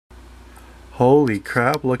Holy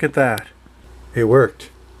crap, look at that. It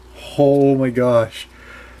worked. Oh my gosh.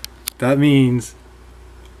 That means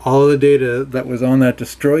all the data that was on that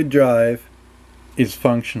destroyed drive is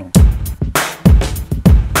functional.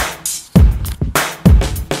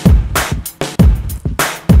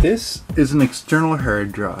 This is an external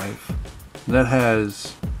hard drive that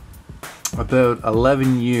has about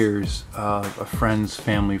 11 years of a friend's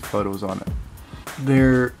family photos on it.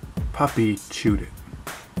 Their puppy chewed it.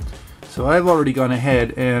 So I've already gone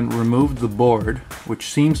ahead and removed the board, which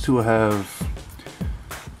seems to have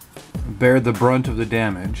bared the brunt of the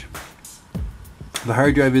damage. The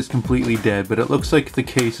hard drive is completely dead, but it looks like the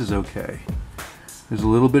case is okay. There's a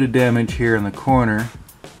little bit of damage here in the corner,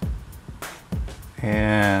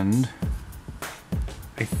 and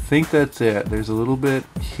I think that's it. There's a little bit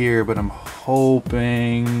here, but I'm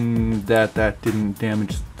hoping that that didn't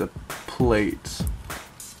damage the plates.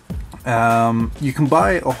 You can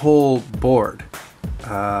buy a whole board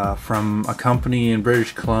from a company in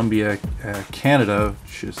British Columbia, Canada,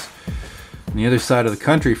 which is on the other side of the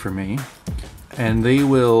country for me, and they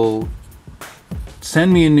will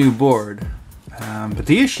send me a new board. But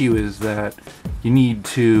the issue is that you need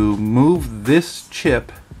to move this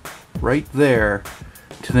chip right there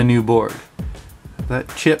to the new board.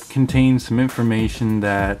 That chip contains some information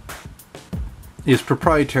that is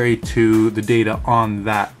proprietary to the data on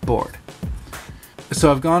that board. So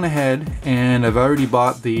I've gone ahead and I've already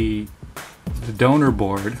bought the donor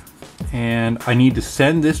board, and I need to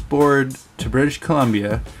send this board to British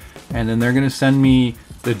Columbia, and then they're going to send me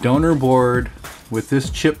the donor board with this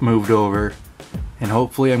chip moved over, and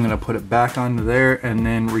hopefully I'm going to put it back onto there and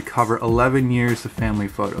then recover 11 years of family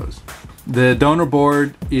photos. The donor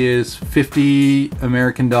board is 50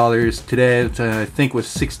 American dollars. Today I think was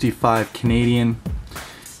 65 Canadian,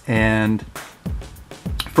 and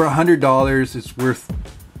for $100 it's worth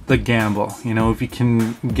the gamble. You know, if you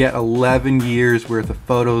can get 11 years worth of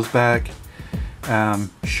photos back,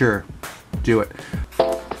 sure, do it.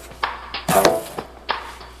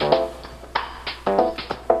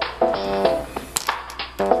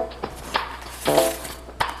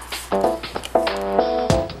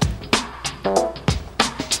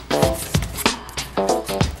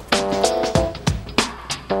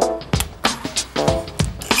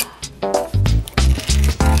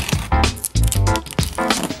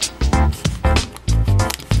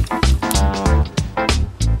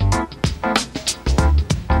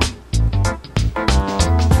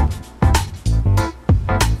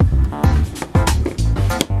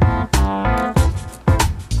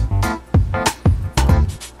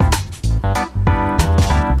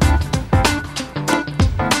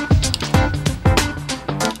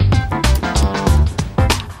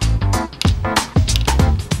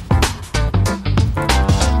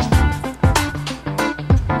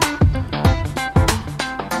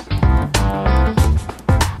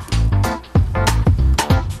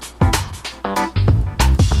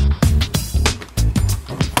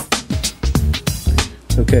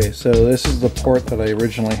 Okay, so this is the port that I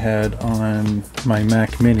originally had on my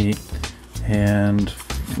Mac Mini, and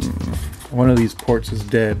one of these ports is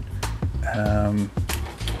dead.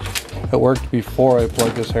 It worked before I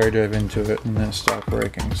plugged this hard drive into it, and then it stopped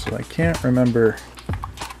working, so I can't remember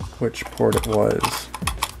which port it was.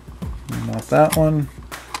 Not that one.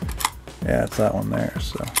 Yeah, it's that one there.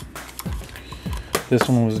 So this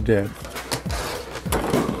one was dead.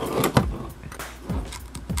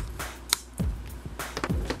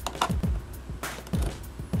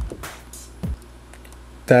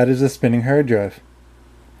 That is a spinning hard drive.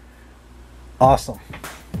 Awesome.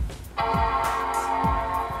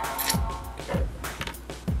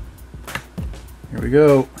 Here we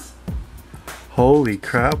go. Holy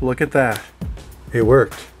crap, look at that. It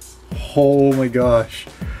worked. Oh my gosh.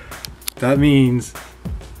 That means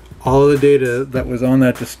all the data that was on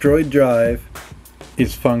that destroyed drive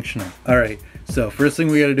is functional. Alright, so first thing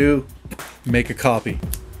we gotta do, make a copy.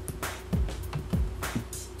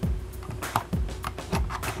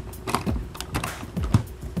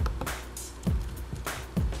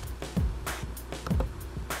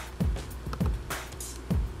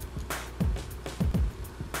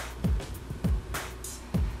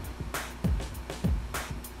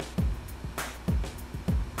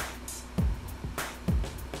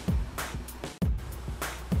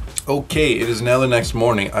 Okay, it is now the next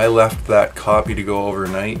morning. I left that copy to go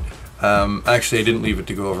overnight. Actually, I didn't leave it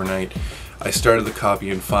to go overnight. I started the copy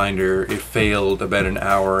in Finder. It failed about an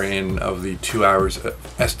hour in of the 2 hours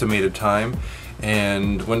estimated time.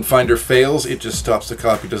 And when Finder fails, it just stops the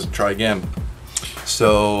copy, doesn't try again.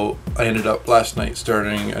 So I ended up last night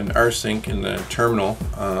starting an rsync in the terminal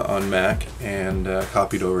on Mac and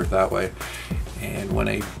copied over it that way. And when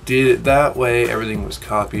I did it that way, everything was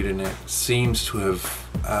copied, and it seems to have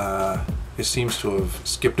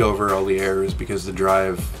skipped over all the errors because the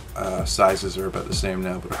drive sizes are about the same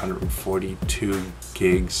now, but 142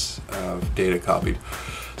 gigs of data copied.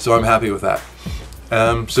 So I'm happy with that.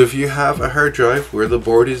 So if you have a hard drive where the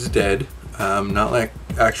board is dead, not like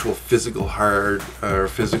actual physical hard or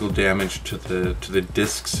physical damage to the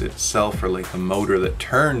disks itself, or like the motor that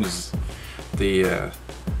turns the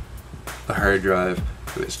hard drive,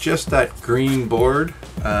 if it's just that green board,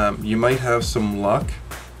 you might have some luck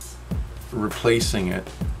replacing it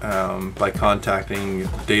by contacting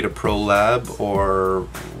Datapro Lab or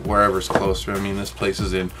wherever's closer. I mean, this place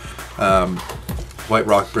is in White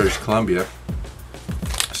Rock, British Columbia,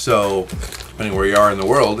 so depending where you are in the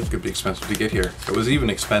world, it could be expensive to get here. It was even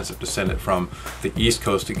expensive to send it from the east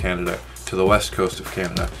coast of Canada to the west coast of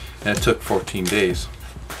Canada, and it took 14 days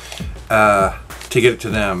to get it to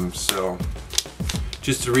them. So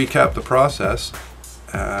just to recap the process,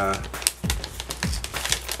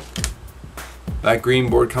 that green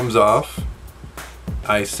board comes off.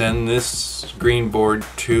 I send this green board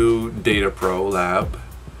to Datapro Lab.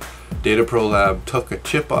 Datapro Lab took a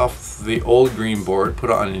chip off the old green board, put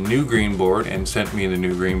it on a new green board, and sent me the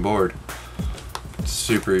new green board. It's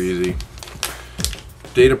super easy.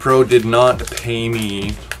 Datapro did not pay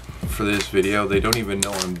me for this video. They don't even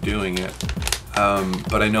know I'm doing it.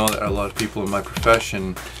 But I know that a lot of people in my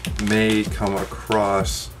profession may come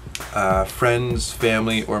across friends,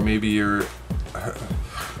 family, or maybe you're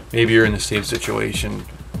in the same situation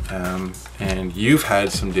and you've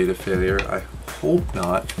had some data failure. I hope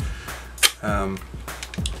not.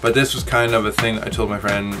 But this was kind of a thing that I told my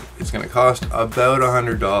friend it's going to cost about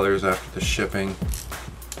 $100 after the shipping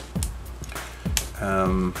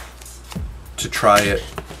to try it.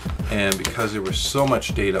 And because there was so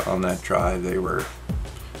much data on that drive, they were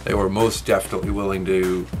most definitely willing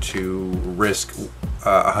to risk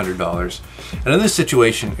 $100. And in this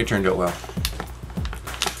situation, it turned out well.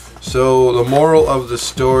 So the moral of the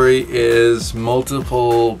story is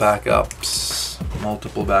multiple backups.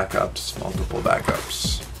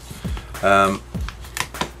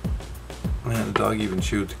 Man, the dog even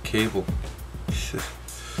chewed the cable.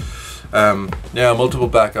 Yeah, multiple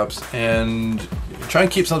backups, and try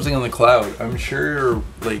and keep something on the cloud. I'm sure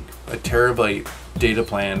like a terabyte data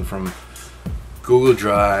plan from Google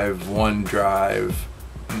Drive, OneDrive,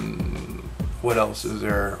 what else is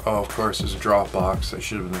there? Oh, of course there's Dropbox. That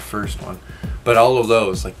should have been the first one. But all of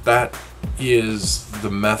those, like, that is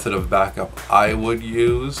the method of backup I would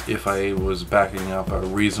use if I was backing up a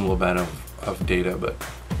reasonable amount of data. But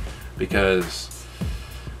because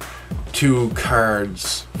 2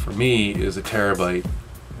 cards for me is a terabyte,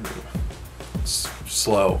 it's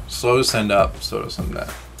slow to send up, slow to send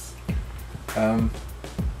down.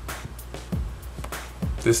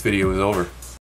 This video is over.